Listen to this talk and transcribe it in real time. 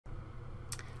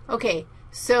Okay,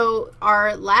 so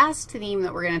our last theme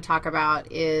that we're going to talk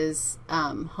about is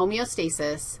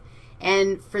homeostasis.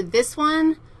 And for this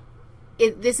one,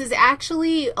 this is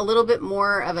actually a little bit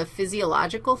more of a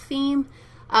physiological theme,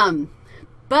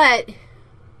 but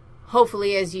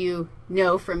hopefully, as you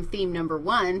know from theme number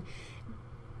 1,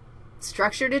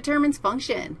 structure determines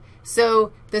function.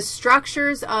 So the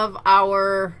structures of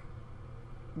our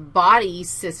body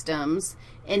systems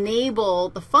enable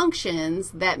the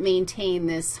functions that maintain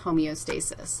this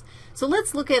homeostasis. So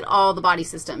let's look at all the body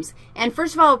systems. And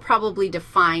first of all, I'll probably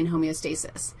define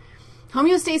homeostasis.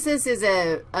 Homeostasis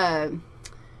is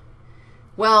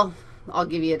well, I'll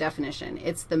give you a definition.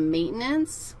 It's the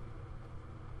maintenance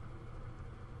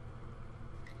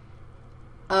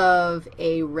of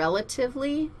a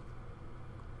relatively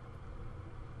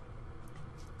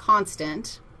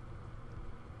constant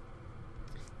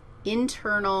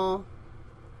internal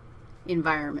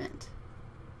environment.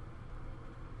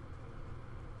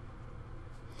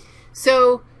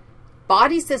 So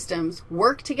body systems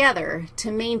work together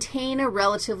to maintain a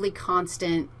relatively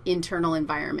constant internal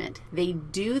environment. They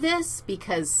do this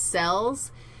because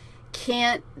cells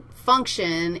can't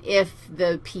function if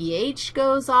the pH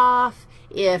goes off,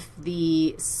 if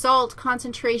the salt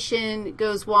concentration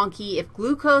goes wonky, if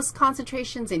glucose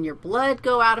concentrations in your blood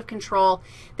go out of control.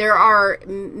 There are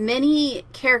many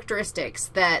characteristics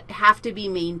that have to be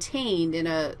maintained in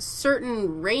a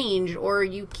certain range, or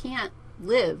you can't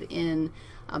live in,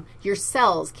 your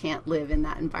cells can't live in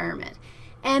that environment.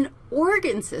 And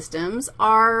organ systems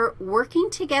are working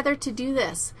together to do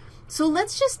this. So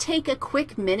let's just take a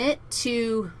quick minute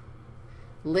to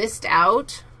list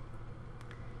out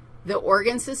the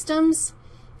organ systems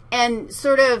and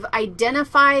sort of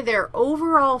identify their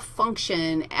overall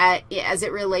function as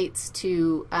it relates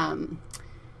to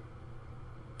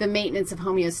the maintenance of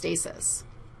homeostasis.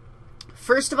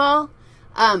 First of all,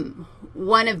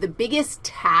 one of the biggest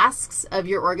tasks of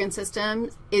your organ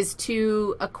system is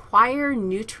to acquire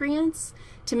nutrients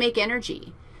to make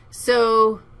energy.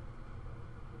 So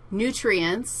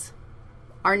nutrients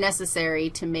are necessary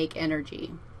to make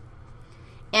energy.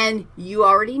 And you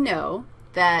already know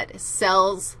that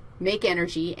cells make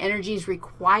energy. Energy is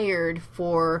required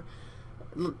for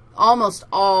almost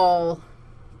all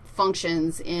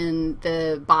functions in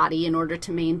the body in order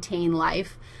to maintain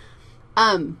life.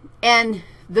 And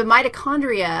the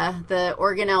mitochondria, the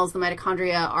organelles, the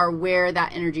mitochondria, are where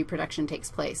that energy production takes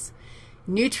place.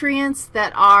 Nutrients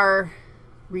that are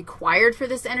required for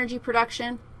this energy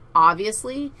production,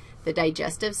 obviously, the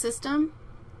digestive system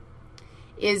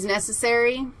is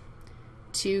necessary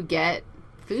to get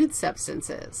food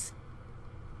substances.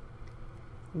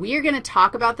 We are going to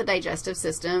talk about the digestive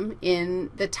system in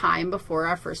the time before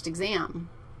our first exam.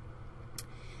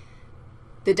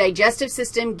 The digestive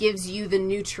system gives you the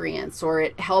nutrients, or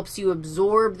it helps you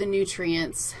absorb the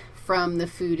nutrients from the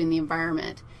food in the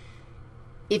environment.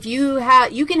 If you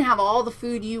can have all the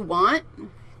food you want,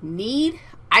 need,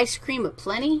 ice cream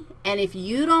aplenty, and if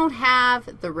you don't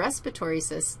have the respiratory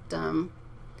system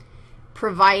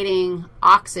providing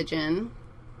oxygen,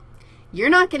 you're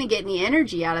not going to get any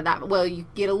energy out of that. Well, you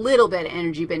get a little bit of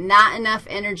energy, but not enough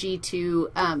energy to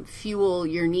fuel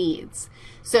your needs.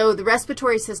 So the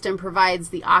respiratory system provides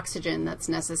the oxygen that's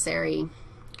necessary.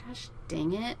 Gosh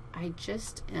dang it, I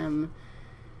just am,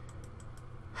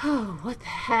 oh, what the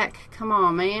heck? Come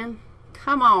on, man.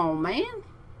 Come on, man.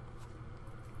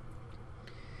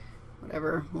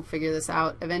 Whatever, we'll figure this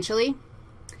out eventually.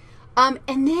 And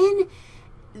then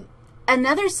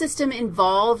another system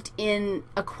involved in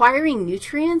acquiring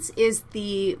nutrients is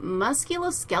the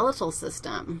musculoskeletal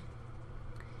system.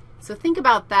 So think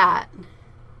about that.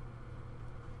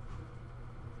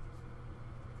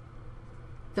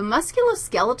 The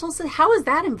musculoskeletal system, how is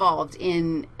that involved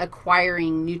in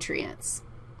acquiring nutrients?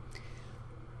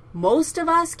 Most of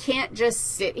us can't just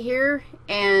sit here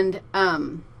and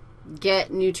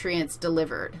get nutrients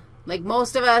delivered. Like,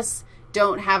 most of us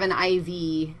don't have an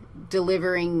IV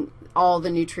delivering all the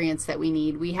nutrients that we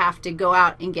need. We have to go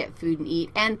out and get food and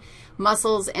eat, and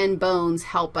muscles and bones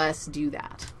help us do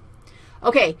that.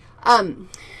 Okay,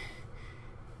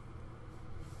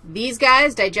 these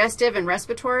guys, digestive and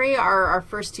respiratory, are our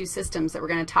first two systems that we're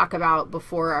going to talk about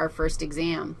before our first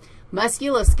exam.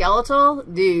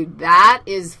 Musculoskeletal, dude, that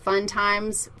is fun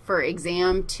times for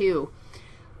exam 2.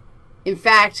 In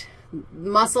fact,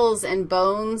 muscles and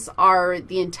bones are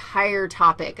the entire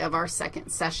topic of our second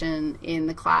session in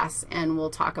the class, and we'll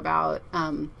talk about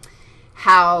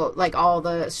how, like, all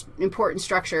the important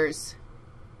structures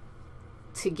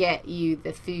to get you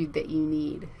the food that you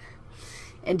need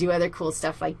and do other cool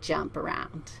stuff like jump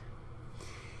around.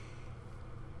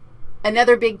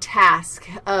 Another big task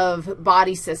of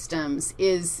body systems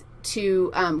is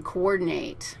to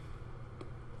coordinate.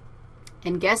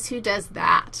 And guess who does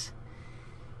that?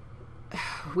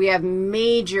 We have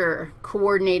major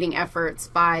coordinating efforts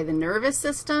by the nervous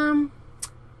system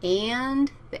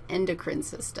and the endocrine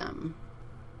system.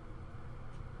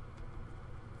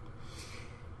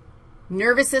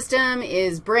 Nervous system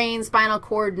is brain, spinal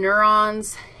cord,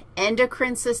 neurons.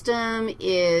 Endocrine system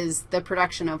is the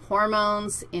production of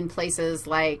hormones in places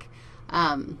like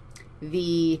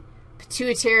the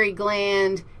pituitary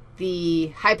gland.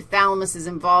 The hypothalamus is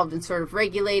involved in sort of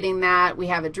regulating that. We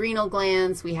have adrenal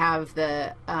glands. We have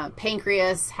the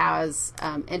pancreas has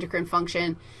endocrine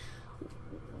function.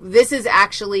 This is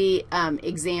actually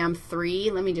exam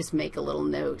 3. Let me just make a little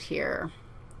note here.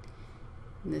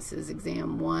 This is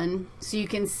exam 1. So you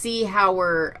can see how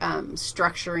we're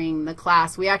structuring the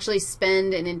class. We actually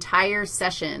spend an entire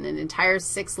session, an entire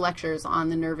 6 lectures on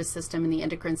the nervous system and the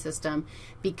endocrine system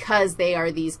because they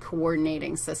are these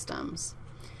coordinating systems.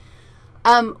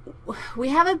 We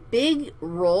have a big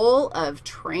role of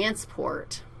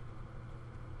transport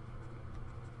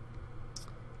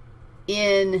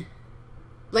in,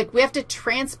 like, we have to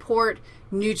transport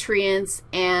nutrients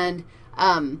and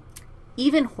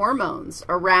even hormones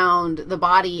around the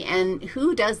body. And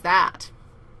who does that?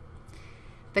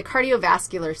 The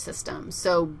cardiovascular system.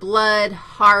 So blood,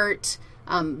 heart,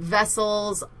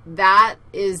 vessels, that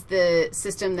is the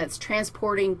system that's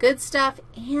transporting good stuff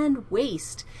and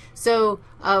waste. So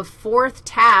a 4th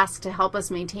task to help us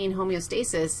maintain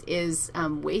homeostasis is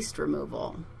waste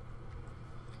removal.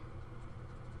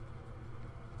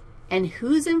 And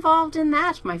who's involved in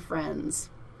that, my friends?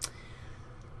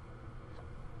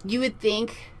 You would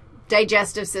think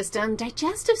digestive system.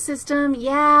 Digestive system,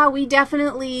 yeah, we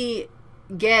definitely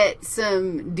get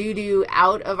some doo-doo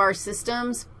out of our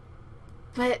systems,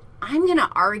 but I'm going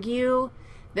to argue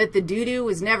that the doo-doo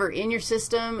was never in your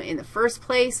system in the first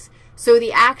place. So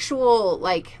the actual,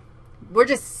 like, we're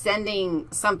just sending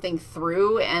something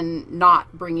through and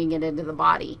not bringing it into the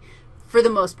body for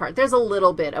the most part. There's a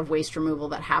little bit of waste removal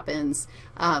that happens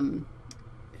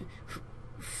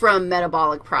from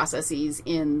metabolic processes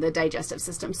in the digestive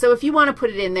system. So if you want to put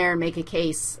it in there and make a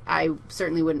case, I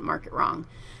certainly wouldn't mark it wrong.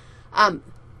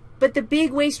 But the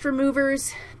big waste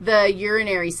removers, the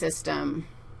urinary system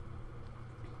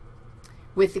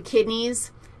with the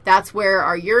kidneys, that's where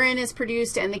our urine is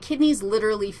produced, and the kidneys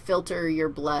literally filter your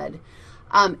blood.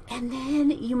 And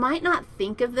then you might not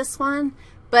think of this one,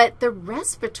 but the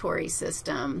respiratory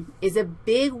system is a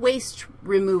big waste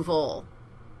removal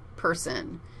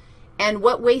person. And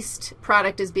what waste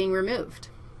product is being removed?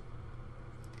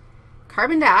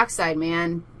 Carbon dioxide,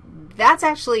 man. That's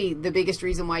actually the biggest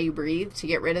reason why you breathe, to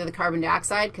get rid of the carbon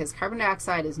dioxide, because carbon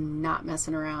dioxide is not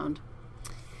messing around.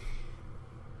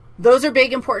 Those are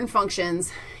big, important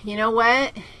functions. You know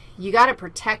what? You got to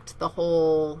protect the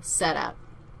whole setup.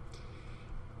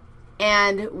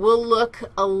 And we'll look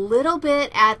a little bit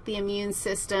at the immune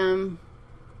system,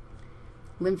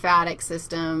 lymphatic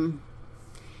system,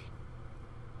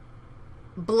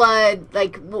 blood.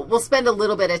 Like, we'll spend a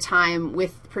little bit of time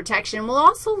with protection. We'll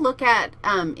also look at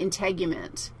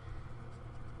integument.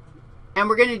 And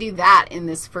we're going to do that in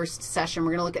this first session.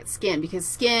 We're going to look at skin, because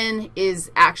skin is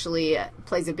actually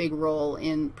plays a big role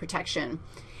in protection.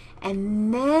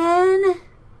 And then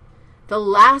the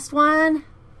last one,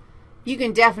 you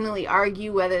can definitely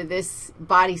argue whether this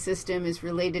body system is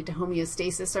related to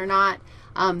homeostasis or not.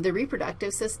 The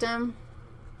reproductive system.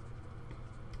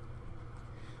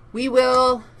 We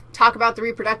will talk about the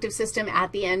reproductive system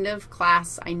at the end of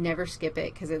class. I never skip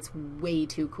it because it's way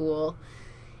too cool.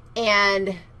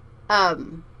 And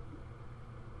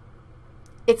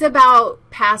it's about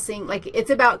passing, like, it's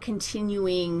about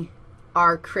continuing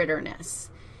our critterness,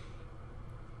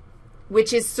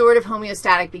 which is sort of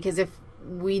homeostatic, because if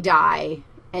we die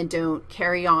and don't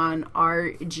carry on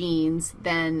our genes,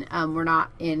 then we're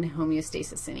not in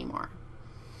homeostasis anymore.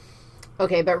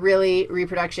 Okay, but really,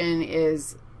 reproduction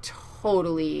is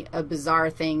totally a bizarre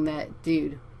thing that,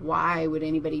 dude, why would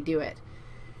anybody do it?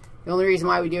 The only reason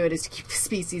why we do it is to keep the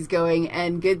species going,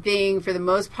 and good thing, for the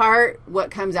most part, what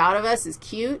comes out of us is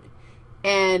cute,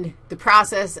 and the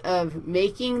process of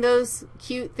making those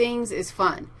cute things is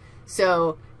fun.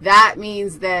 So that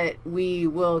means that we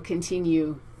will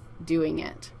continue doing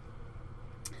it.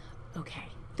 Okay,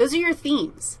 those are your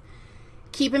themes.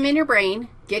 Keep them in your brain.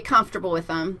 Get comfortable with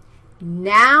them.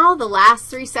 Now, the last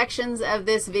 3 sections of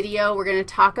this video, we're going to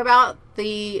talk about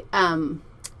the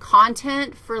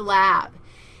content for lab,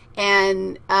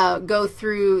 and go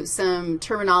through some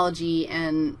terminology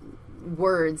and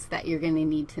words that you're going to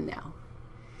need to know.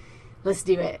 Let's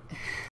do it.